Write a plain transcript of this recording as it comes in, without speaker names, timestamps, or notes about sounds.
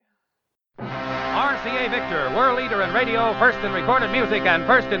RCA Victor, world leader in radio, first in recorded music, and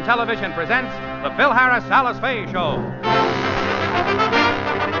first in television, presents the Phil Harris Alice Faye Show.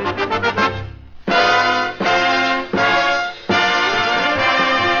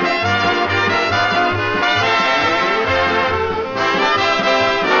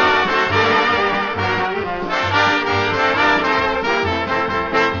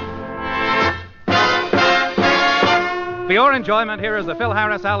 For your enjoyment, here is the Phil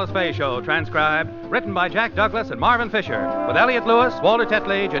Harris Alice Faye Show, transcribed, written by Jack Douglas and Marvin Fisher, with Elliott Lewis, Walter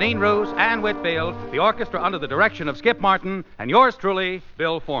Tetley, Janine Roos, Ann Whitfield, the orchestra under the direction of Skip Martin, and yours truly,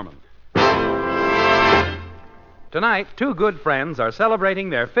 Bill Foreman. Tonight, two good friends are celebrating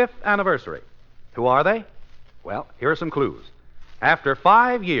their 5th anniversary. Who are they? Well, here are some clues. After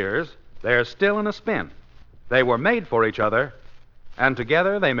 5 years, they're still in a spin. They were made for each other, and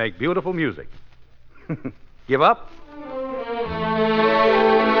together they make beautiful music. Give up?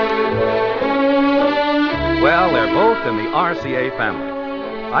 Well, they're both in the RCA family.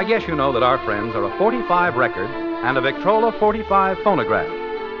 I guess you know that our friends are a 45 record and a Victrola 45 phonograph.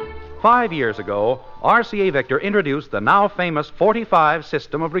 5 years ago, RCA Victor introduced the now famous 45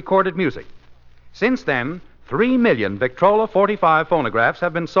 system of recorded music. Since then, 3 million Victrola 45 phonographs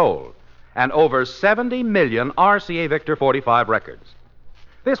have been sold, and over 70 million RCA Victor 45 records.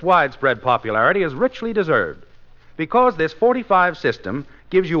 This widespread popularity is richly deserved, because this 45 system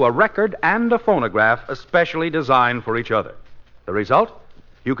gives you a record and a phonograph especially designed for each other. The result?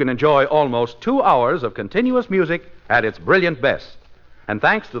 You can enjoy almost 2 hours of continuous music at its brilliant best. And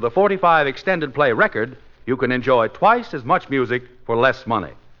thanks to the 45 extended play record, you can enjoy twice as much music for less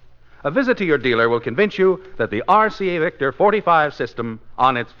money. A visit to your dealer will convince you that the RCA Victor 45 system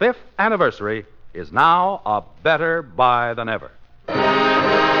on its 5th anniversary is now a better buy than ever.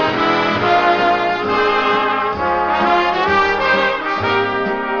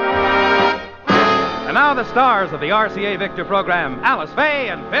 And now the stars of the RCA Victor program, Alice Faye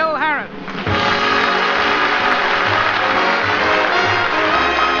and Phil Harris.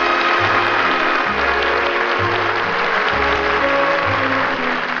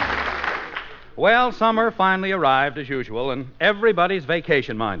 Well, summer finally arrived as usual, and everybody's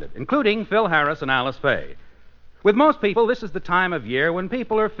vacation-minded, including Phil Harris and Alice Faye. With most people, this is the time of year when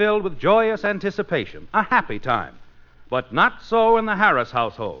people are filled with joyous anticipation, a happy time. But not so in the Harris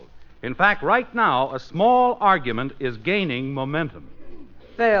household. In fact, right now, a small argument is gaining momentum.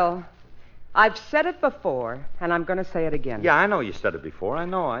 Phil, I've said it before, and I'm going to say it again. Yeah, I know you said it before. I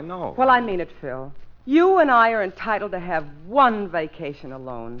know. Well, I mean it, Phil. You and I are entitled to have one vacation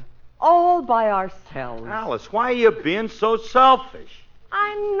alone, all by ourselves. Alice, why are you being so selfish?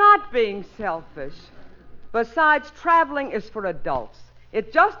 I'm not being selfish. Besides, traveling is for adults.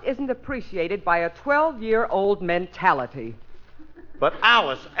 It just isn't appreciated by a 12-year-old mentality. But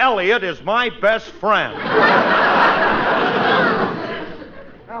Alice, Elliot is my best friend.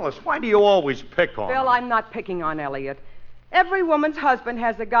 Alice, why do you always pick on him? Phil, I'm not picking on Elliot. Every woman's husband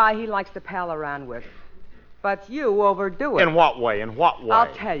has a guy he likes to pal around with. But you overdo it. In what way?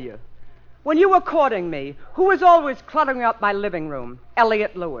 I'll tell you. When you were courting me, who was always cluttering up my living room?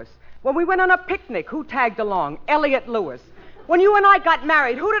 Elliott Lewis. When we went on a picnic, who tagged along? Elliott Lewis. When you and I got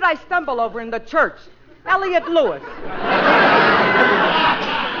married, who did I stumble over in the church? Elliott Lewis.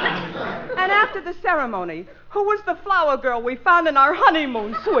 And after the ceremony, who was the flower girl we found in our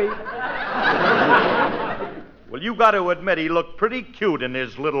honeymoon suite? Well, you got to admit he looked pretty cute in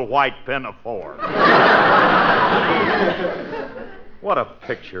his little white pinafore. What a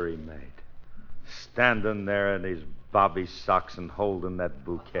picture he made. Standing there in his bobby socks and holding that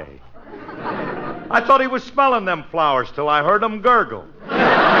bouquet. I thought he was smelling them flowers till I heard him gurgle.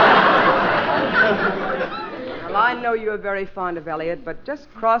 Well, I know you're very fond of Elliot, but just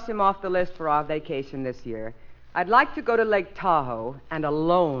cross him off the list for our vacation this year. I'd like to go to Lake Tahoe, and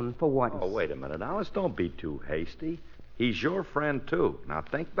alone for once. Oh, wait a minute, Alice. Don't be too hasty. He's your friend, too. Now,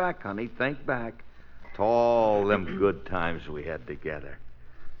 think back, honey. Think back to all them good times we had together.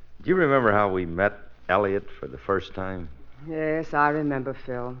 Do you remember how we met Elliot for the first time? Yes, I remember,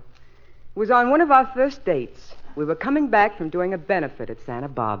 Phil. It was on one of our first dates. We were coming back from doing a benefit at Santa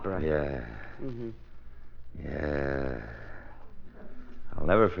Barbara. Yeah. Mm-hmm. Yeah. I'll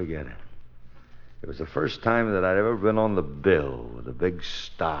never forget it. It was the first time that I'd ever been on the bill with a big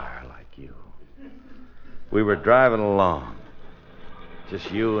star like you. We were driving along, just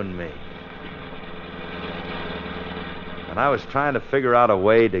you and me. And I was trying to figure out a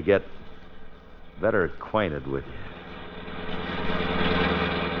way to get better acquainted with you.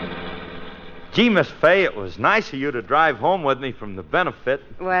 Gee, Miss Faye, it was nice of you to drive home with me from the benefit.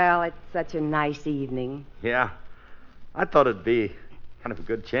 Well, it's such a nice evening. Yeah. I thought it'd be kind of a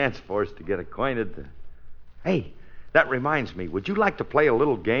good chance for us to get acquainted. Hey, that reminds me. Would you like to play a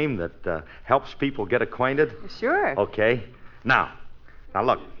little game that helps people get acquainted? Sure. Okay. Now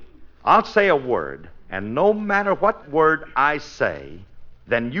look. I'll say a word, and no matter what word I say,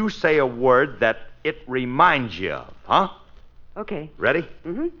 then you say a word that it reminds you of, huh? Okay. Ready?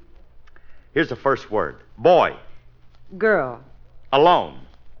 Mm-hmm. Here's the first word. Boy. Girl. Alone.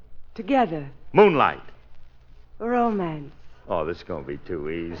 Together. Moonlight. Romance. Oh, this is going to be too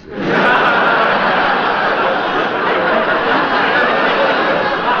easy.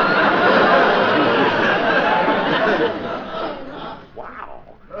 Wow.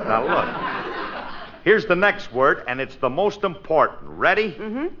 Now, look. Here's the next word, and it's the most important. Ready?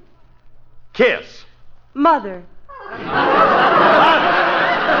 Mm-hmm. Kiss. Mother.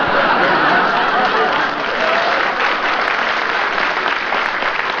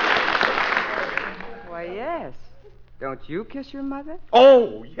 Why, yes. Don't you kiss your mother?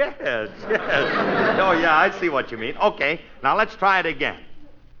 Oh, yes. Oh, yeah, I see what you mean. Okay, now let's try it again.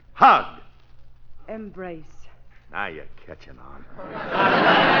 Hug. Embrace. Now you're catching on.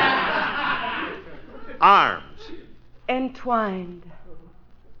 Arms. Entwined.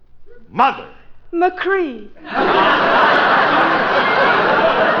 Mother. McCree.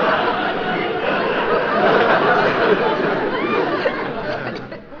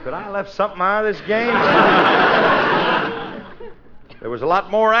 Could I have left something out of this game? There was a lot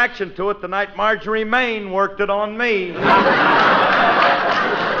more action to it the night Marjorie Main worked it on me. You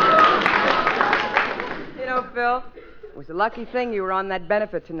know, Phil, it was a lucky thing you were on that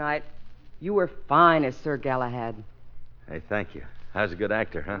benefit tonight. You were fine as Sir Galahad. Hey, thank you. I was a good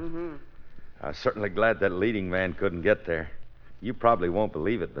actor, huh? Mm-hmm. I was certainly glad that leading man couldn't get there. You probably won't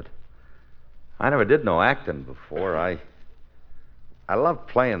believe it, but I never did no acting before. I love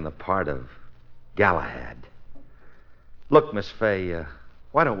playing the part of Galahad. Look, Miss Fay,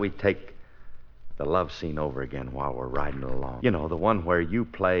 why don't we take the love scene over again while we're riding along? You know, the one where you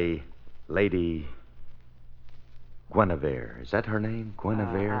play Lady Guinevere. Is that her name?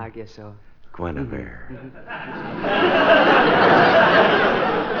 Guinevere? I guess so. Guinevere.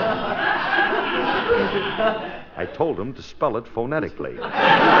 I told him to spell it phonetically.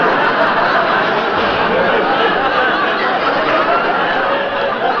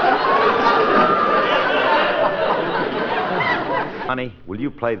 Honey, will you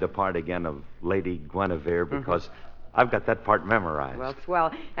play the part again of Lady Guinevere? Because I've got that part memorized. Well,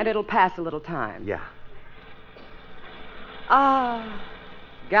 swell. And it'll pass a little time. Yeah. Ah,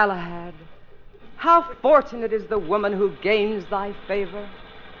 Galahad, how fortunate is the woman who gains thy favor.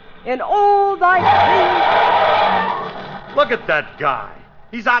 In all thy kings. Look at that guy.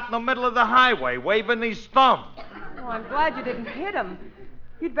 He's out in the middle of the highway waving his thumb. Oh, I'm glad you didn't hit him.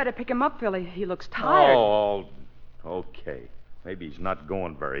 You'd better pick him up, Philly. He looks tired. Oh, okay. Maybe he's not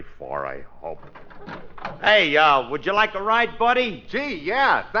going very far, I hope. Hey, would you like a ride, buddy? Gee,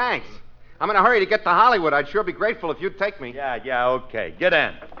 yeah, thanks. I'm in a hurry to get to Hollywood. I'd sure be grateful if you'd take me. Yeah, okay. Get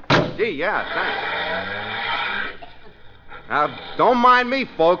in. Gee, yeah, thanks. Now, don't mind me,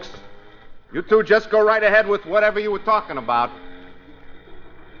 folks. You two just go right ahead with whatever you were talking about.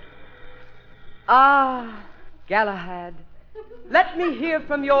 Ah, Galahad, let me hear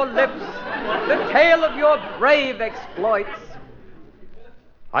from your lips the tale of your brave exploits.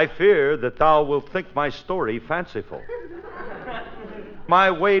 I fear that thou wilt think my story fanciful.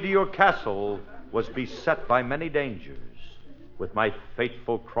 My way to your castle was beset by many dangers. With my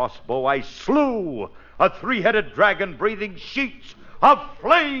fateful crossbow I slew a three-headed dragon breathing sheets of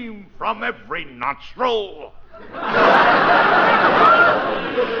flame from every nostril.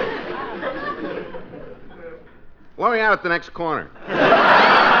 Where are we at the next corner?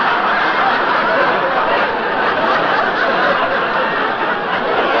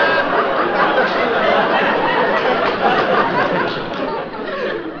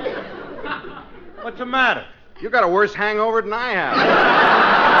 What's the matter? You got a worse hangover than I have.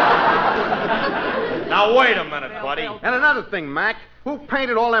 Now, wait a minute, buddy. And another thing, Mac. Who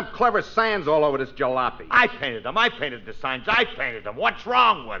painted all them clever signs all over this jalopy? I painted them. I painted the signs. I painted them. What's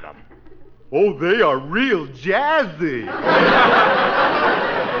wrong with them? Oh, they are real jazzy.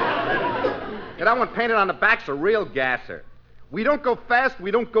 Yeah, that one painted on the back's a real gasser. We don't go fast,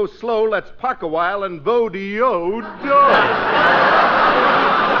 we don't go slow. Let's park a while and vo-de-o-do.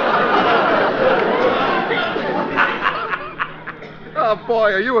 Oh,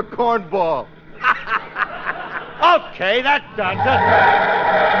 boy, are you a cornball? Okay, that does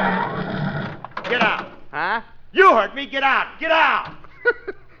it. Get out. Huh? You heard me. Get out. Get out.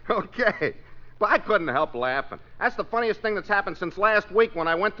 Okay. But I couldn't help laughing. That's the funniest thing that's happened since last week when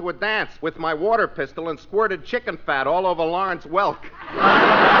I went to a dance with my water pistol and squirted chicken fat all over Lawrence Welk.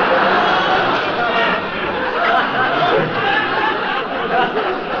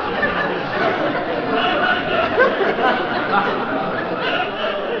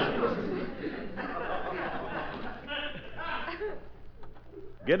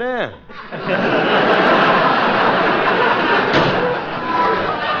 Get in.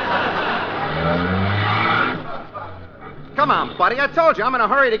 Come on, buddy. I told you I'm in a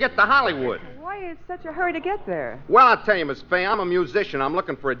hurry to get to Hollywood. Why is such a hurry to get there? Well, I'll tell you, Miss Fay, I'm a musician. I'm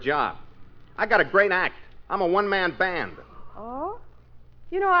looking for a job. I got a great act. I'm a one-man band. Oh?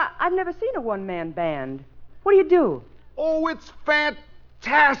 You know, I've never seen a one-man band. What do you do? Oh, it's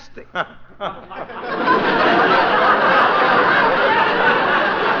fantastic.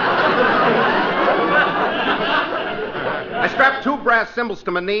 I strap 2 brass cymbals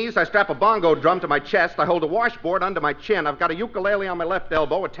to my knees. I strap a bongo drum to my chest. I hold a washboard under my chin. I've got a ukulele on my left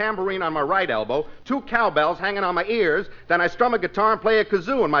elbow, a tambourine on my right elbow, 2 cowbells hanging on my ears. Then I strum a guitar and play a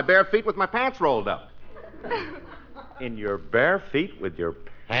kazoo in my bare feet with my pants rolled up. In your bare feet with your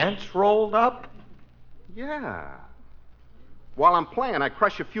pants rolled up? Yeah. While I'm playing, I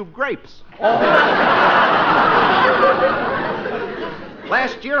crush a few grapes.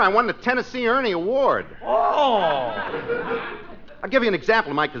 Last year, I won the Tennessee Ernie Award. Oh! I'll give you an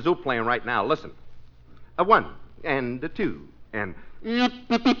example of my kazoo playing right now. Listen. A 1 and a 2 and...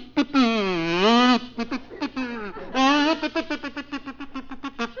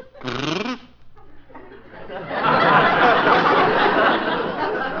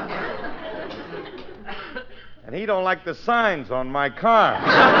 And he don't like the signs on my car.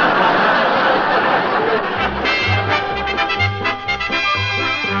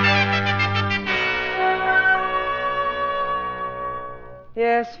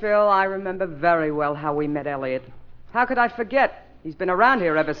 Yes, Phil, I remember very well how we met Elliot. How could I forget? He's been around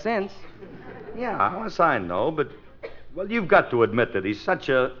here ever since. Yeah, yes, I know, but, well, you've got to admit that he's such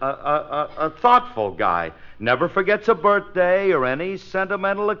a thoughtful guy. Never forgets a birthday or any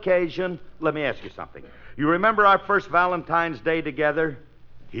sentimental occasion. Let me ask you something. You remember our first Valentine's Day together?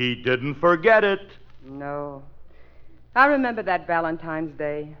 He didn't forget it. No. I remember that Valentine's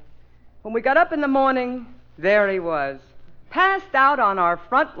Day. When we got up in the morning, there he was, passed out on our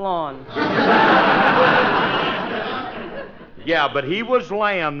front lawn. Yeah, but he was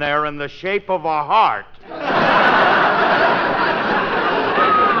laying there in the shape of a heart.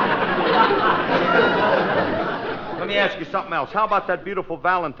 Let me ask you something else. How about that beautiful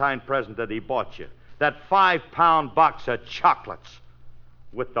Valentine present that he bought you? That 5-pound box of chocolates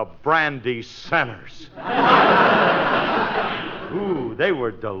with the brandy centers. Ooh, they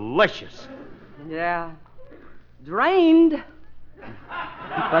were delicious. Yeah. Drained,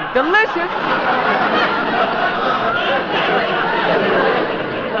 but delicious.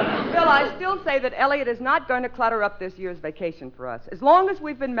 Phil, I still say that Elliot is not going to clutter up this year's vacation for us. As long as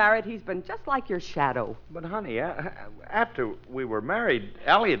we've been married, he's been just like your shadow. But, honey, after we were married,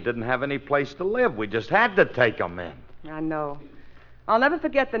 Elliot didn't have any place to live. We just had to take him in. I know. I'll never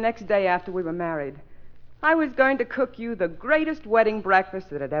forget the next day after we were married. I was going to cook you the greatest wedding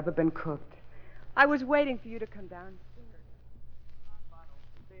breakfast that had ever been cooked. I was waiting for you to come down.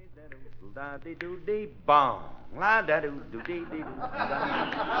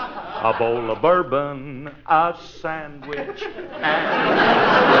 A bowl of bourbon, a sandwich, and...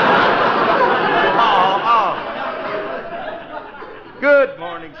 Good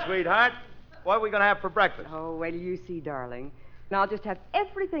morning, sweetheart. What are we going to have for breakfast? Oh, wait till you see, darling. And I'll just have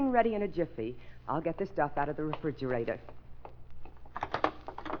everything ready in a jiffy. I'll get the stuff out of the refrigerator.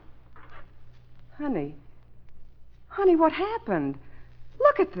 Honey, what happened?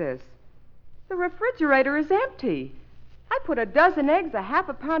 Look at this. The refrigerator is empty. I put a dozen eggs, a half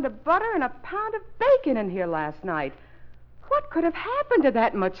a pound of butter, and a pound of bacon in here last night. What could have happened to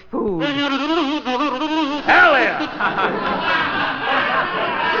that much food? Elliot!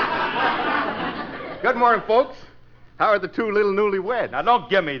 Good morning, folks. How are the 2 little newlyweds? Now, don't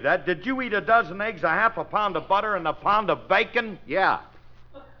give me that. Did you eat a dozen eggs, a half a pound of butter, and a pound of bacon? Yeah.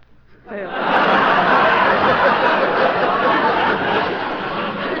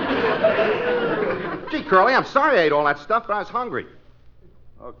 Gee, Curly, I'm sorry I ate all that stuff, but I was hungry.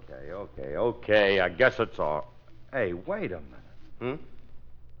 Okay. I guess it's all... Hey, wait a minute.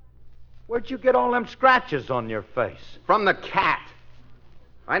 Where'd you get all them scratches on your face? From the cat.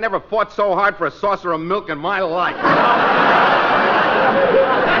 I never fought so hard for a saucer of milk in my life.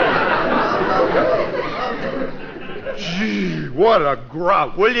 Gee, what a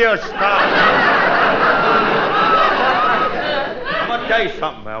grouch. Will you stop? How much tell you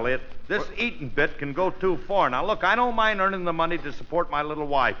something, Elliot. This eating bit can go too far. Now, look, I don't mind earning the money to support my little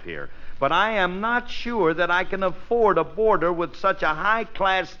wife here, but I am not sure that I can afford a boarder with such a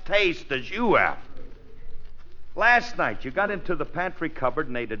high-class taste as you have. Last night, you got into the pantry cupboard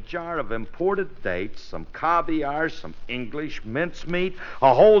and ate a jar of imported dates, some caviar, some English mincemeat,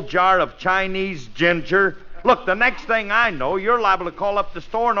 a whole jar of Chinese ginger. Look, the next thing I know, you're liable to call up the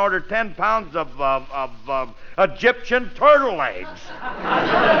store and order 10 pounds of Egyptian turtle eggs.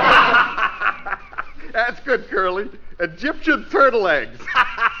 That's good, Curly. Egyptian turtle eggs.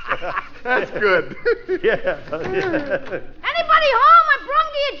 That's good. Yeah. Anybody home? I brung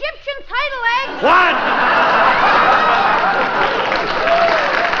the Egyptian turtle eggs. What?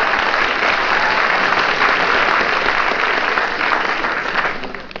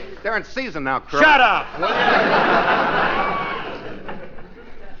 They're in season now, Curly. Shut up!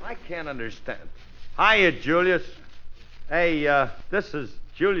 I can't understand. Hiya, Julius. Hey, this is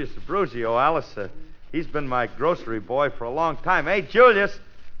Julius Abruzio, Alice. He's been my grocery boy for a long time. Hey, Julius,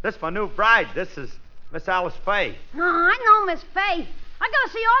 this is my new bride. This is Miss Alice Faye. Oh, I know Miss Faye. I gotta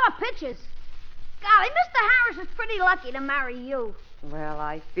see all the pictures. Golly, Mr. Harris is pretty lucky to marry you. Well,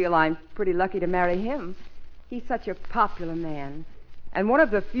 I feel I'm pretty lucky to marry him. He's such a popular man. And one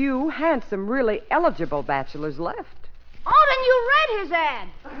of the few handsome, really eligible bachelors left. Oh, then you read his ad.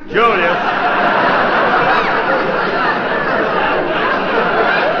 Julius.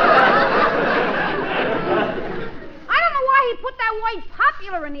 I don't know why he put that word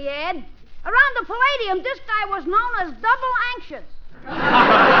popular in the ad. Around the Palladium, this guy was known as Double Anxious.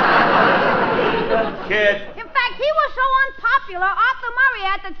 Kid. In fact, he was so unpopular, Arthur Murray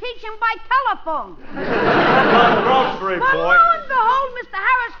had to teach him by telephone. Grocery But boy. lo and behold, Mr.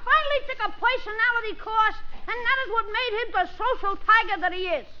 Harris finally took a personality course, and that is what made him the social tiger that he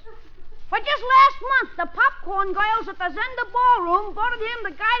is. But just last month, the popcorn girls at the Zenda Ballroom voted him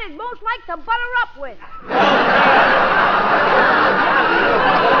the guy they'd most like to butter up with.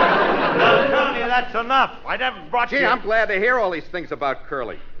 I'm telling you, that's enough. I never brought Gee, you... I'm glad to hear all these things about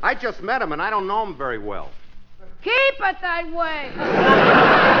Curly. I just met him, and I don't know him very well. Keep it that way.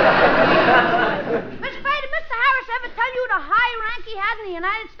 Miss Fay, did Mr. Harris ever tell you the high rank he had in the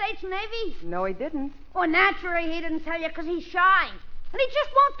United States Navy? No, he didn't. Well, naturally, he didn't tell you because he's shy. And he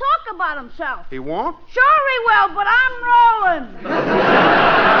just won't talk about himself. He won't? Sure he will, but I'm rolling.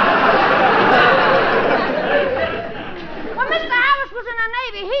 When Mr. Harris was in the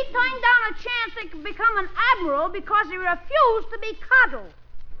Navy, he turned down a chance to become an admiral because he refused to be coddled.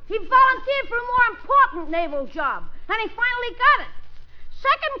 He volunteered for a more important naval job, and he finally got it.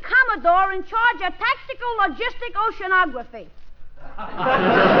 Second Commodore in charge of tactical logistic oceanography.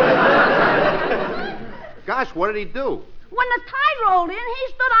 Gosh, what did he do? When the tide rolled in, he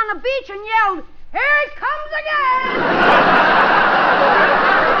stood on the beach and yelled, "Here it comes again!"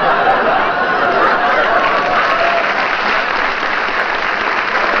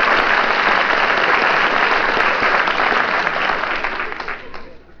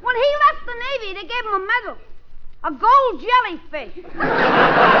 When he left the Navy, they gave him a medal. A gold jellyfish.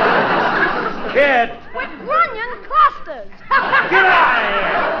 Kid. With grunion clusters. Get out of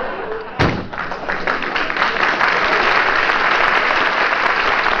here.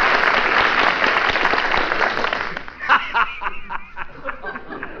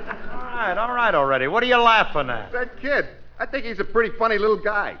 All right already. What are you laughing at? That kid. I think he's a pretty funny little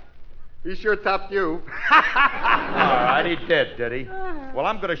guy. He sure topped you. All right, he did he? Well,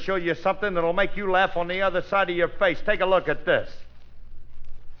 I'm going to show you something that'll make you laugh on the other side of your face. Take a look at this.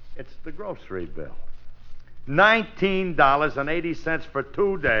 It's the grocery bill. $19.80 for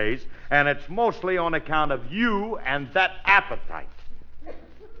 2 days, and it's mostly on account of you and that appetite.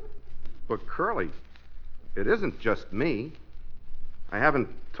 But, Curly, it isn't just me. I haven't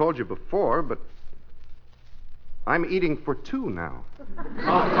told you before, but I'm eating for two now.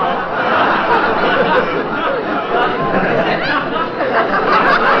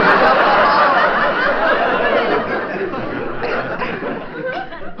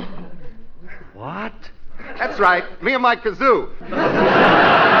 What? That's right, me and my kazoo.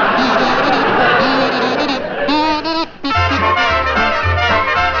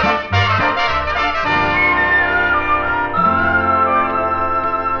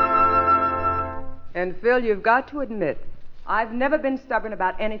 And, Phil, you've got to admit, I've never been stubborn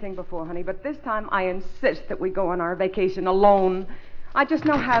about anything before, honey, but this time I insist that we go on our vacation alone. I just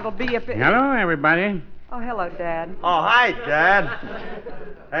know how it'll be if it... Hello, everybody. Oh, hello, Dad. Oh, hi, Dad.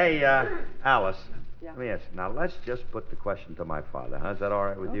 Hey, Alice. Yeah. Let me ask you. Now, let's just put the question to my father. Huh? Is that all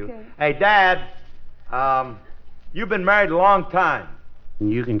right with you? Okay. Hey, Dad. You've been married a long time.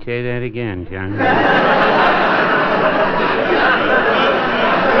 You can say that again, John.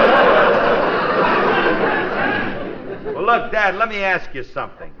 Well, look, Dad, let me ask you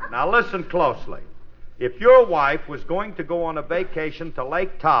something. Now, listen closely. If your wife was going to go on a vacation to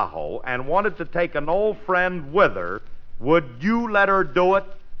Lake Tahoe and wanted to take an old friend with her, would you let her do it?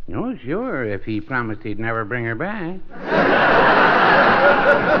 Oh, sure, if he promised he'd never bring her back.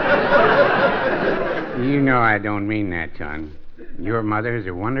 You know I don't mean that, son. Your mother is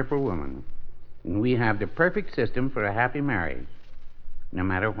a wonderful woman, and we have the perfect system for a happy marriage. No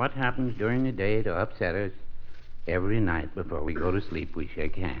matter what happens during the day to upset us, every night before we go to sleep, we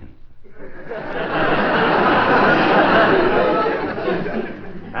shake hands.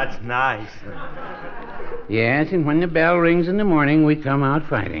 That's nice. Yes, and when the bell rings in the morning, we come out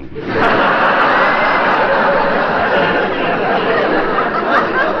fighting.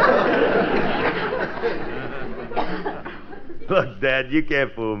 Look, Dad, you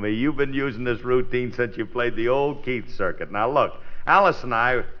can't fool me. You've been using this routine since you played the old Keith circuit. Now, look, Alice and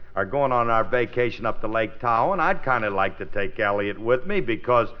I are going on our vacation up to Lake Tahoe, and I'd kind of like to take Elliot with me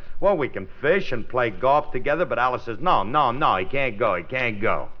because, well, we can fish and play golf together, but Alice says, no, he can't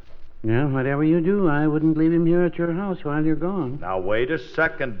go. Well, whatever you do, I wouldn't leave him here at your house while you're gone. Now, wait a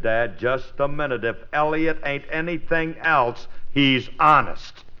second, Dad, just a minute. If Elliot ain't anything else, he's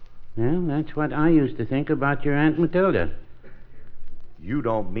honest. Well, that's what I used to think about your Aunt Matilda. You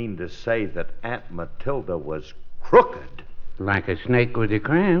don't mean to say that Aunt Matilda was crooked? Like a snake with the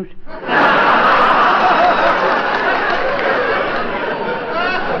cramps. Why,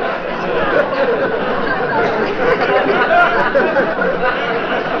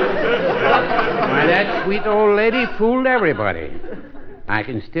 that sweet old lady fooled everybody. I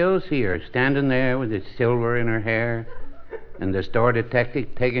can still see her standing there with the silver in her hair and the store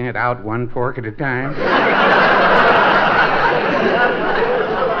detective taking it out one fork at a time.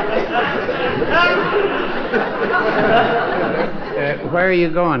 Where are you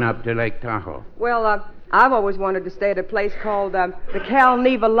going up to Lake Tahoe? Well, I've always wanted to stay at a place called the Cal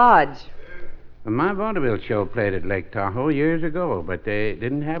Neva Lodge. Well, my vaudeville show played at Lake Tahoe years ago, but they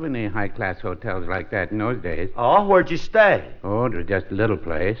didn't have any high-class hotels like that in those days. Oh, where'd you stay? Oh, it was just a little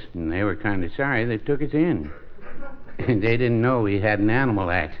place, and they were kind of sorry they took us in. And they didn't know we had an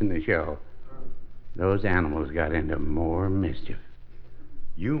animal act in the show. Those animals got into more mischief.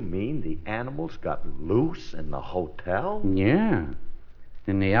 You mean the animals got loose in the hotel? Yeah.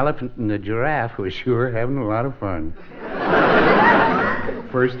 And the elephant and the giraffe was sure having a lot of fun.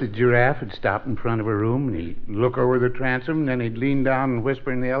 First, the giraffe would stop in front of a room, and he'd look over the transom, and then he'd lean down and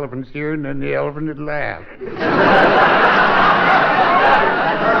whisper in the elephant's ear, and then the elephant would laugh.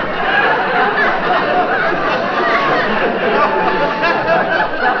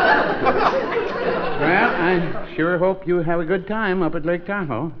 Well, I sure hope you have a good time up at Lake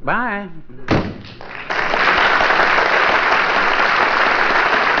Tahoe. Bye.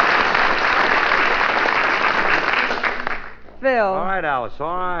 Phil. All right, Alice.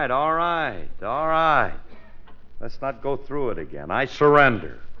 All right. Let's not go through it again. I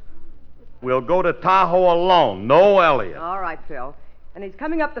surrender. We'll go to Tahoe alone. No Elliot. All right, Phil. And he's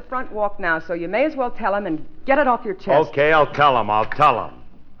coming up the front walk now, so you may as well tell him and get it off your chest. Okay, I'll tell him.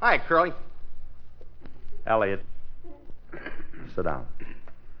 Hi, Curly. Elliot, sit down.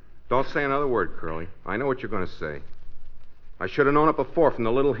 Don't say another word, Curly. I know what you're going to say. I should have known it before from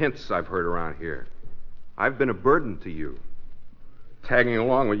the little hints I've heard around here. I've been a burden to you. Tagging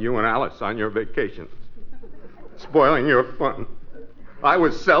along with you and Alice on your vacations. Spoiling your fun. I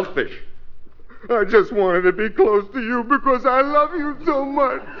was selfish. I just wanted to be close to you because I love you so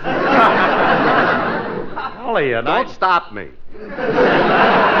much. Elliot, Don't stop me.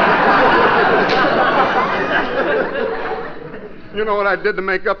 You know what I did to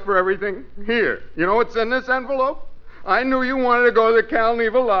make up for everything? Here. You know what's in this envelope? I knew you wanted to go to the Cal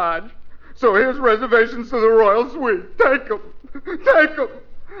Neva Lodge. So here's reservations to the Royal Suite. Take them.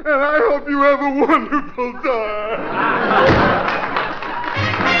 And I hope you have a wonderful time.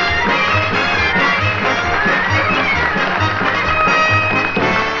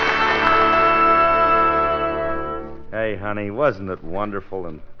 Hey, honey, wasn't it wonderful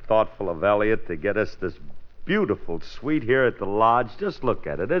and thoughtful of Elliot to get us this beautiful suite here at the lodge? Just look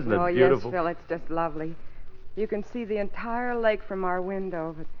at it. Isn't it beautiful? Oh, yes, Phil, it's just lovely. You can see the entire lake from our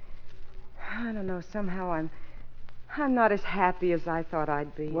window, but I don't know, somehow I'm not as happy as I thought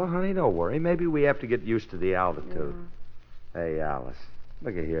I'd be. Well, honey, don't worry. Maybe we have to get used to the altitude. Hey, Alice,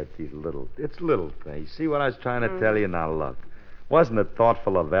 look at here at these little things. See what I was trying to tell you? Now, look. Wasn't it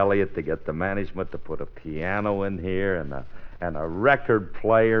thoughtful of Elliot to get the management to put a piano in here and a record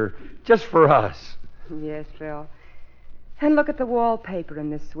player just for us? Yes, Phil. And look at the wallpaper in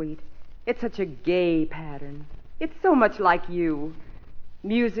this suite. It's such a gay pattern. It's so much like you.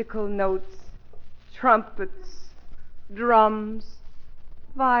 musical notes, trumpets, drums,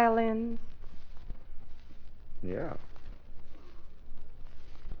 violins. Yeah.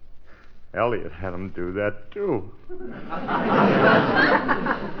 Elliot had him do that, too.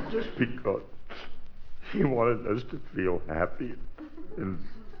 Just because he wanted us to feel happy and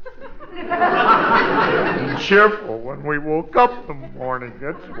cheerful when we woke up in the morning.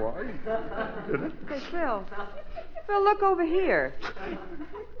 That's why. Hey, Phil. Phil, look over here.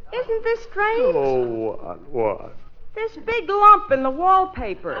 Isn't this strange? Oh, what? This big lump in the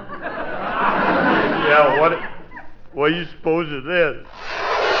wallpaper. Yeah, what do you suppose it is?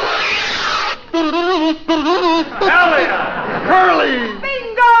 Elliot! Curly!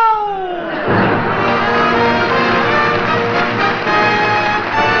 Bingo!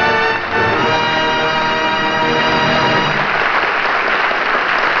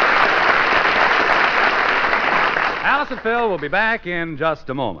 Alice and Phil will be back in just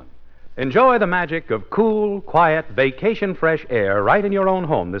a moment. Enjoy the magic of cool, quiet, vacation-fresh air right in your own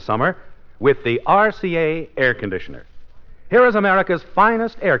home this summer with the RCA air conditioner. Here is America's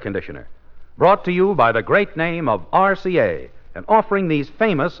finest air conditioner, brought to you by the great name of RCA and offering these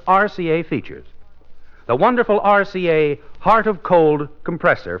famous RCA features. The wonderful RCA Heart of Cold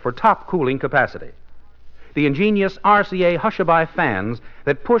compressor for top cooling capacity. The ingenious RCA Hushabye fans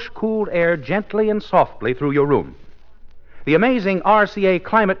that push cooled air gently and softly through your room. The amazing RCA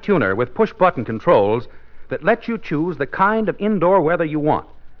climate tuner with push-button controls that let you choose the kind of indoor weather you want,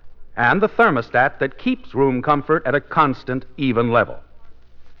 and the thermostat that keeps room comfort at a constant, even level.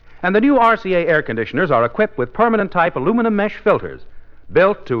 And the new RCA air conditioners are equipped with permanent-type aluminum mesh filters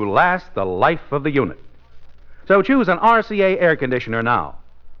built to last the life of the unit. So choose an RCA air conditioner now,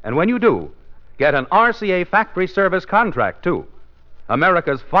 and when you do, get an RCA factory service contract, too.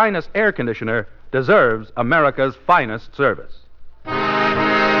 America's finest air conditioner deserves America's finest service.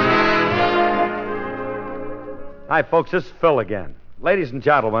 Hi, folks. This is Phil again. Ladies and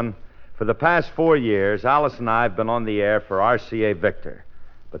gentlemen, for the past 4 years, Alice and I have been on the air for RCA Victor.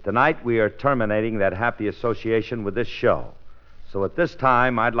 But tonight we are terminating that happy association with this show. So at this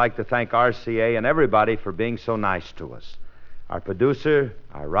time, I'd like to thank RCA and everybody for being so nice to us. Our producer,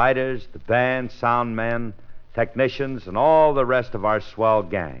 our writers, the band, sound men, technicians, and all the rest of our swell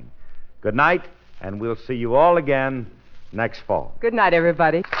gang. Good night, and we'll see you all again next fall. Good night,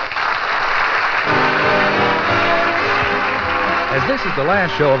 everybody. As this is the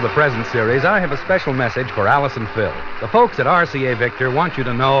last show of the present series, I have a special message for Alice and Phil. The folks at RCA Victor want you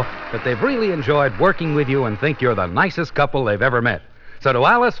to know that they've really enjoyed working with you and think you're the nicest couple they've ever met. So to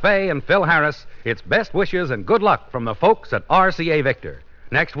Alice Faye and Phil Harris, it's best wishes and good luck from the folks at RCA Victor.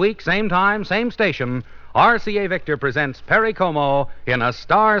 Next week, same time, same station, RCA Victor presents Perry Como in a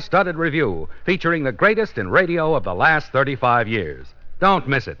star-studded review featuring the greatest in radio of the last 35 years. Don't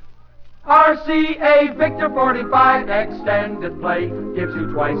miss it. RCA Victor 45 extended play gives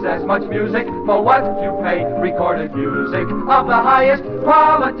you twice as much music for what you pay. Recorded music of the highest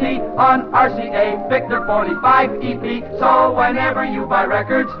quality on RCA Victor 45 EP. So whenever you buy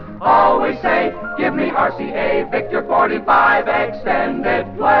records, always say, give me RCA Victor 45 extended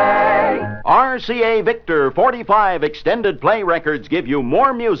play. RCA Victor 45 extended play records give you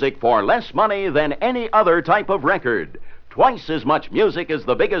more music for less money than any other type of record. Twice as much music as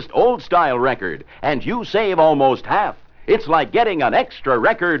the biggest old-style record, and you save almost half. It's like getting an extra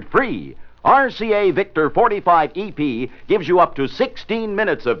record free. RCA Victor 45 EP gives you up to 16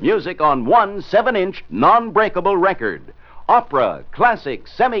 minutes of music on one 7-inch non-breakable record. Opera,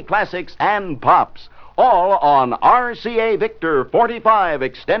 classics, semi-classics, and pops. All on RCA Victor 45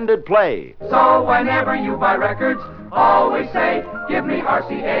 extended play. So whenever you buy records, always say, give me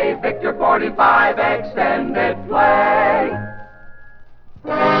RCA Victor 45 extended play.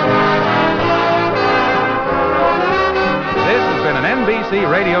 This has been an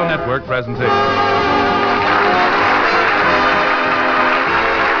NBC Radio Network presentation.